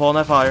 no, don't fall in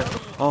that fire.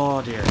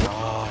 Oh dear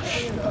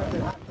gosh.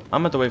 I'm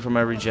gonna have to wait for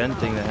my regen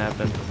thing to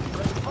happen.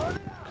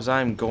 Because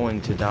I'm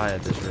going to die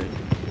at this rate.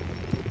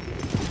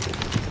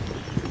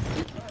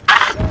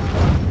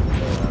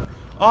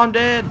 Oh, I'm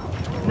dead.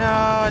 No,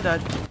 I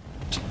died.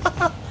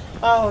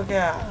 Oh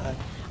god.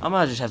 I'm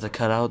gonna just have to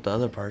cut out the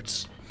other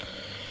parts.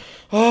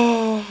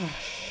 Oh.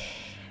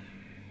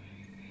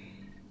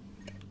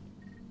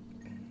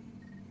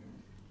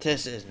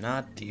 This is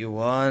not the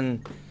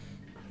one.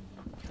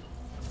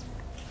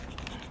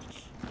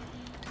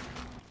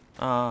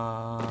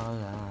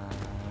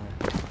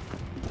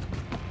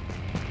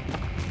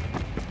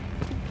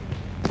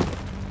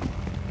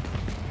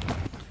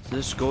 Is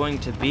this going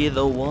to be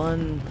the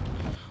one?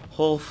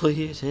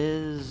 Hopefully it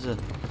is.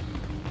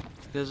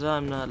 Because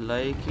I'm not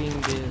liking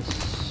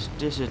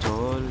this at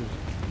all.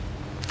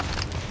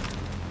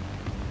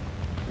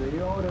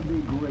 They ought to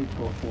be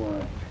grateful for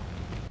it.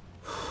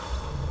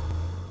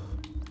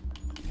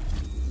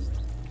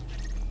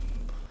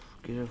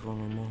 Get it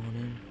from the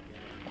morning.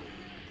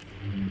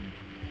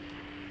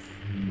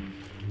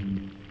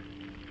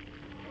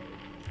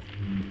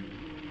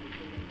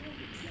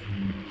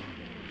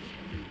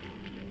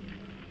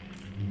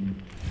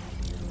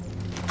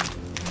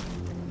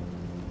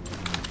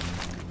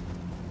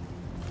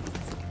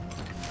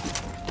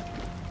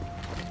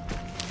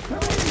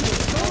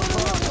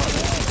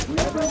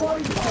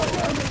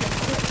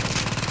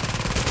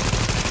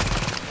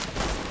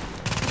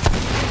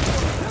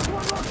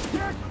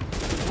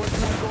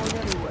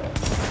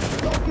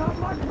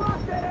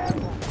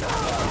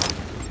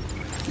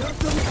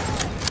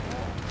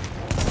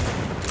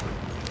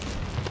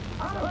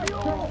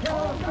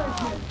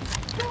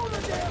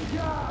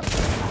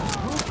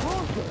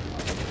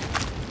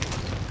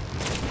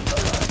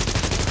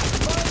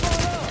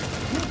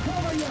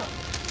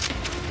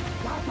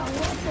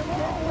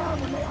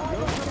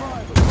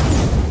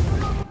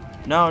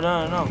 No,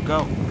 no, no,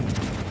 go.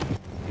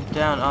 Get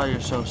down. Oh, you're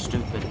so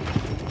stupid.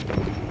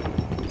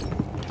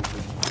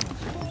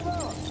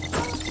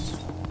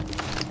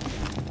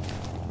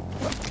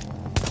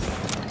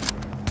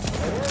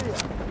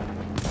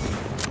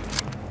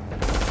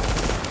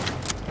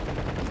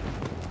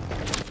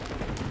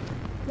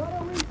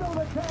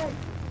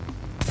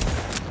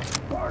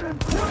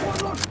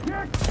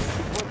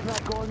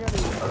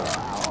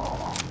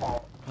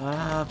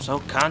 I'm so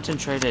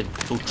concentrated.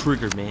 So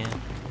triggered, man.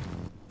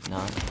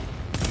 No.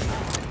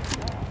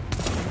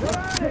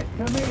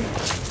 To me.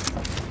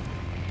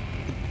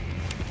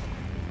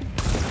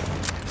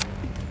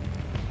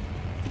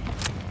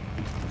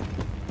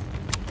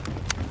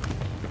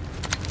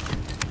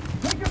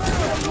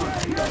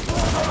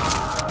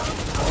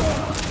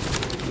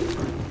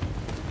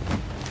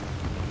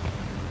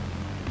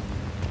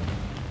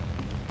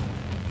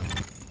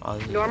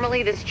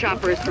 Normally, this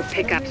chopper is for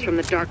pickups from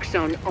the dark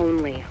zone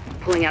only,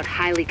 pulling out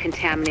highly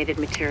contaminated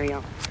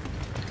material.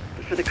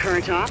 But for the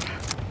current op,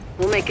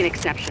 we'll make an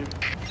exception.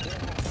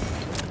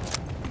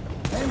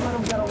 Hey, let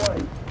him get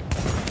away.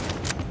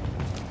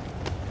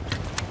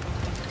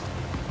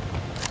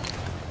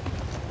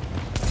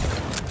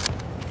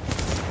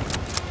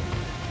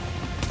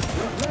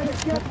 Let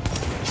it get...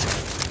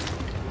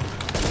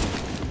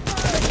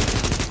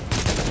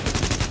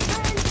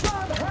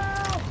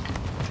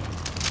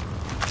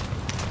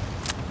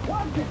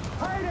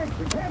 We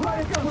can't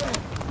let it go.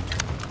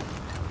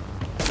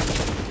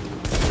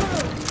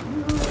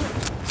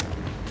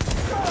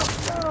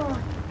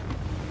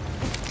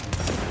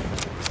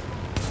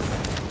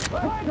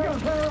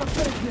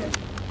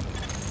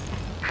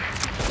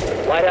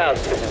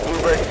 Lighthouse, this is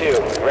Bluebird 2.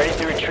 Ready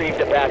to retrieve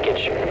the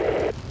package.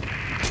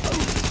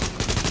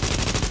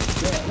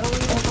 Yeah, no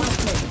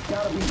reason it's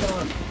gotta be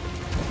done.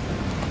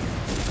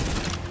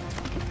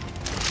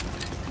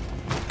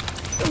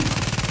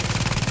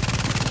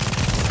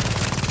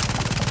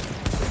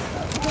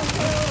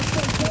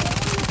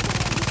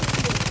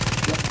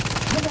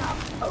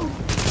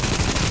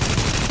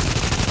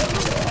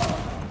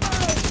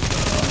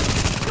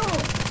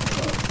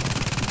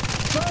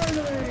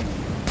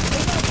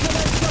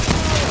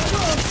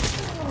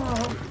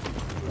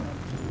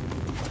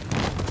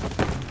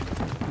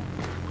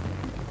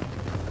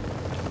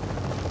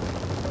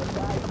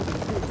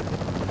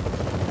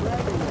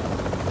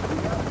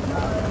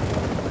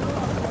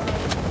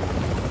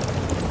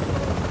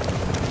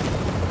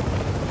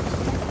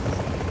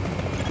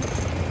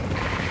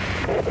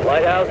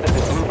 Lighthouse, this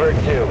is Bluebird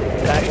 2.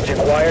 Package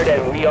acquired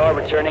and we are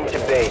returning to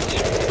base.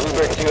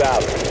 Bluebird 2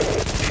 out.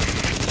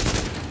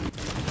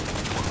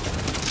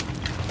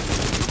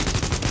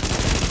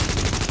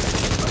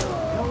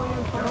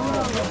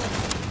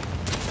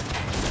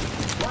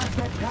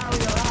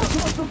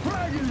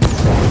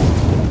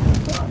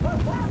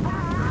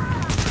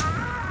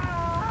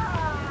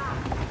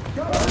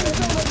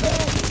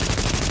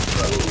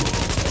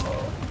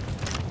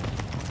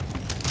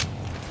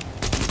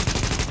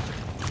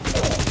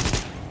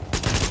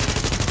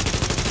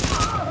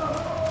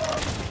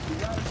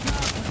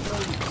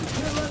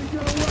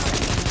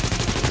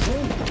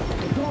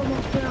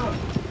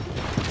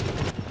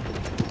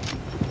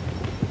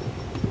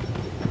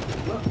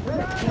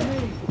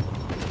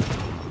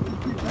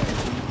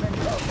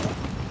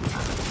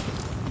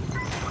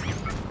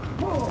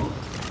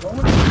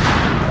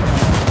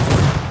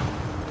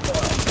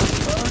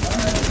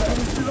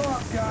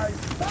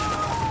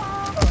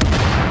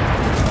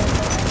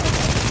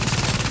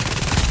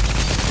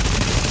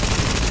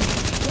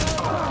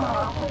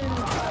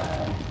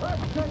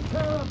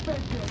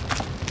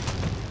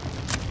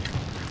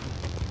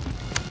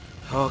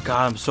 Oh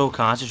god, I'm so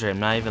concentrated. I'm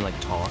not even like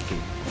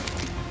talking.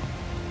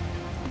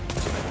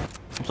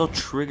 I'm so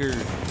triggered.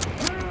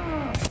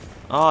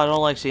 Oh, I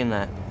don't like seeing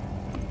that.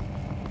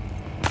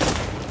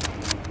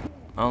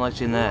 I don't like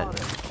seeing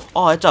that.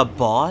 Oh, it's a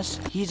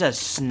boss? He's a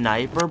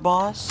sniper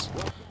boss?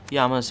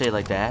 Yeah, I'm gonna say it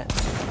like that.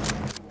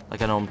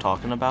 Like I know what I'm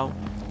talking about.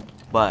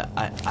 But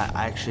I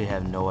actually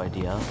have no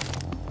idea.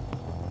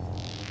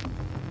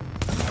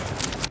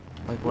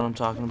 Like what I'm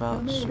talking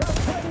about.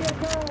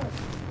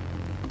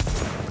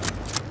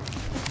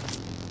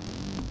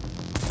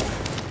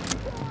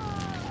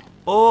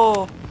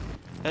 Oh!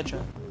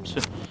 Headshot.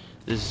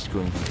 This is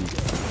going to be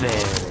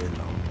very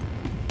long.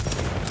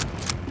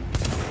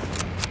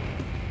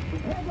 We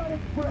can't let it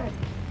spread.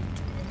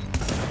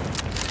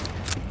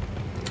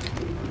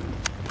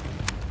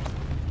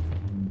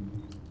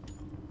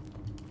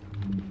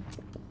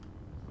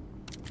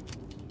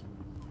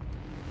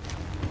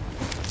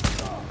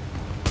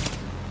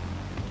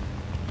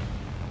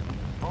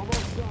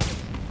 Almost done.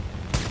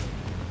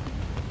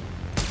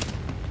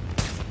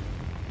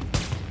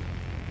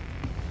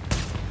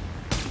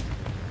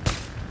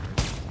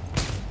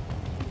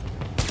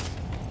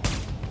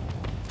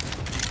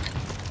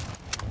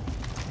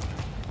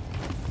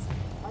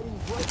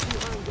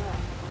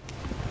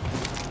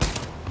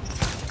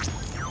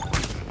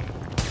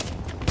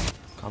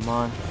 Come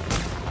on.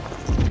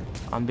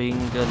 I'm being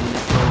a little...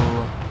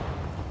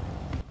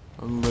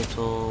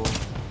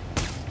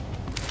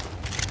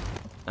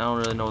 I don't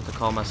really know what to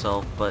call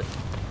myself, but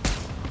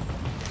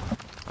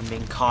I'm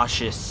being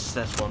cautious.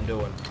 That's what I'm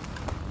doing.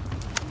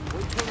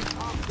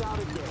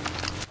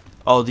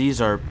 Oh,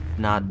 these are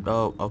not...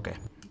 Oh, okay.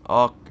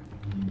 Oh.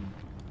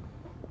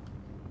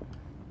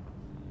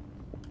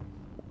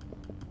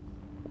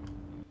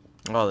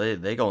 Oh,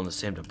 they go in the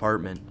same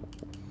department.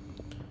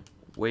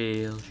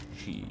 Well,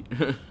 shit.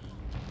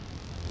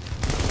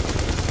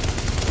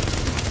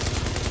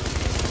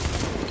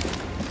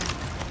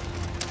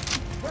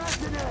 Let's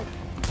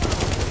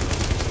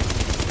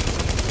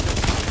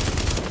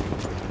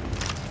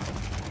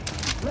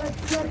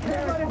get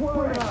there.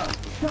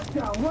 Shut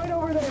down right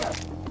over there.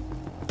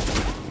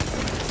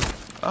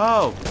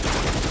 Oh.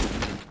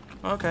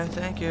 Okay,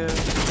 thank you. They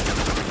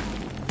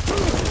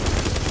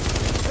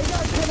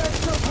got some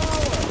extra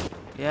power.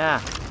 Yeah,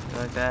 you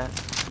like that?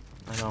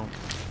 I don't.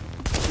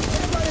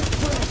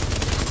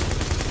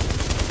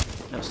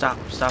 No, stop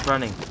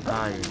running.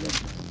 Ah, you're good.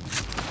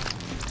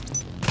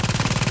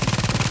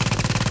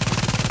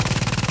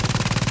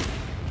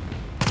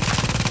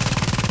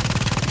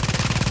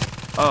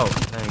 Oh,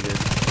 thank you.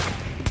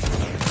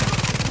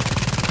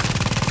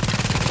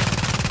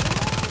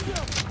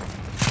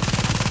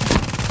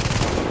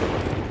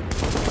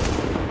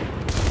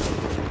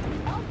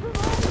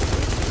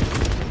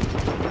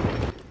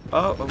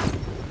 Oh,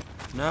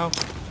 no.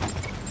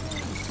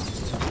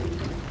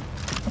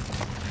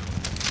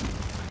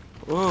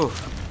 Ooh.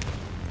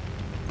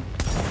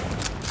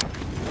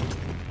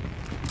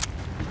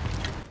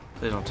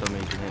 They don't tell me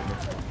you can hit me.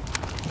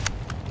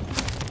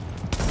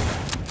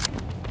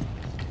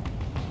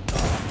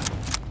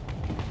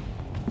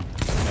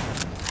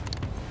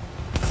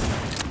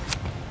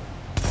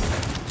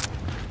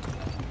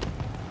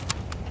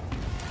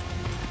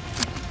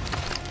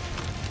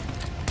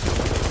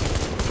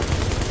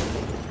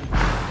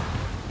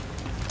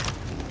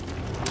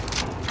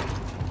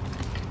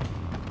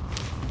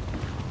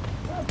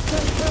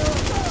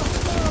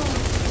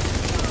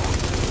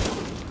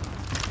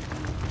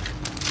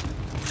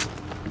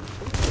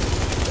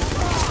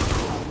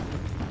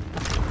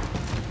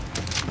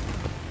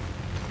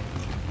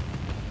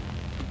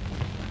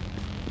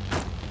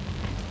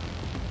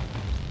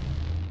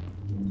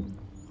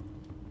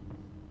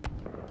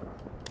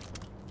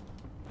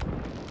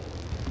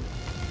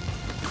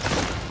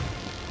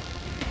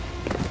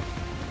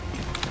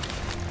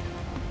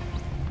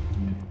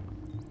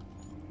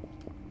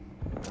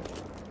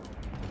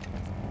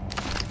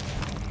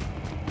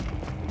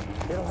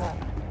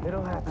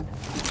 It'll happen.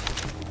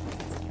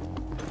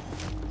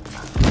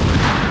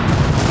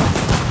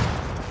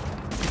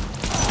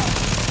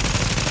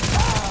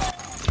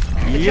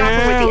 The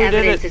chopper with the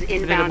evidence is We did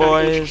it, inbound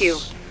on HQ.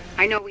 boys.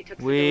 I know we took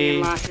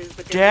civilian losses,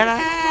 but did there would have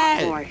been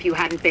a it. lot more if you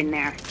hadn't been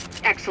there.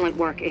 Excellent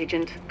work,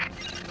 Agent.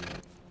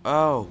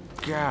 Oh,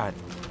 God.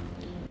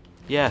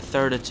 Yeah,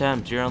 third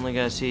attempt. You're only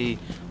gonna see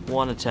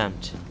one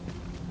attempt.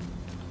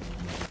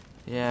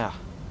 Yeah.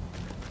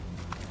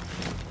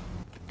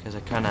 Because I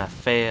kind of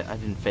failed. I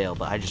didn't fail,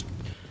 but I just...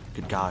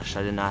 Good gosh,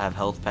 I did not have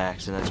health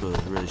packs, and that's what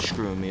was really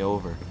screwing me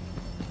over.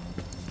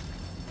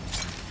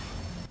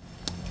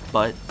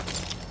 But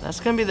that's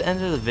gonna be the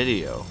end of the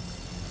video.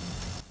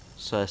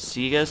 So I'll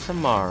see you guys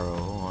tomorrow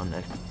on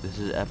this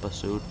is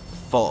episode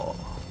 4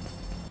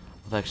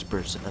 of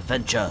Experts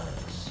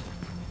Adventures.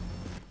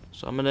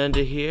 So I'm gonna end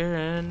it here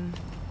and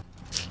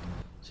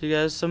see you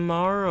guys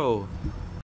tomorrow.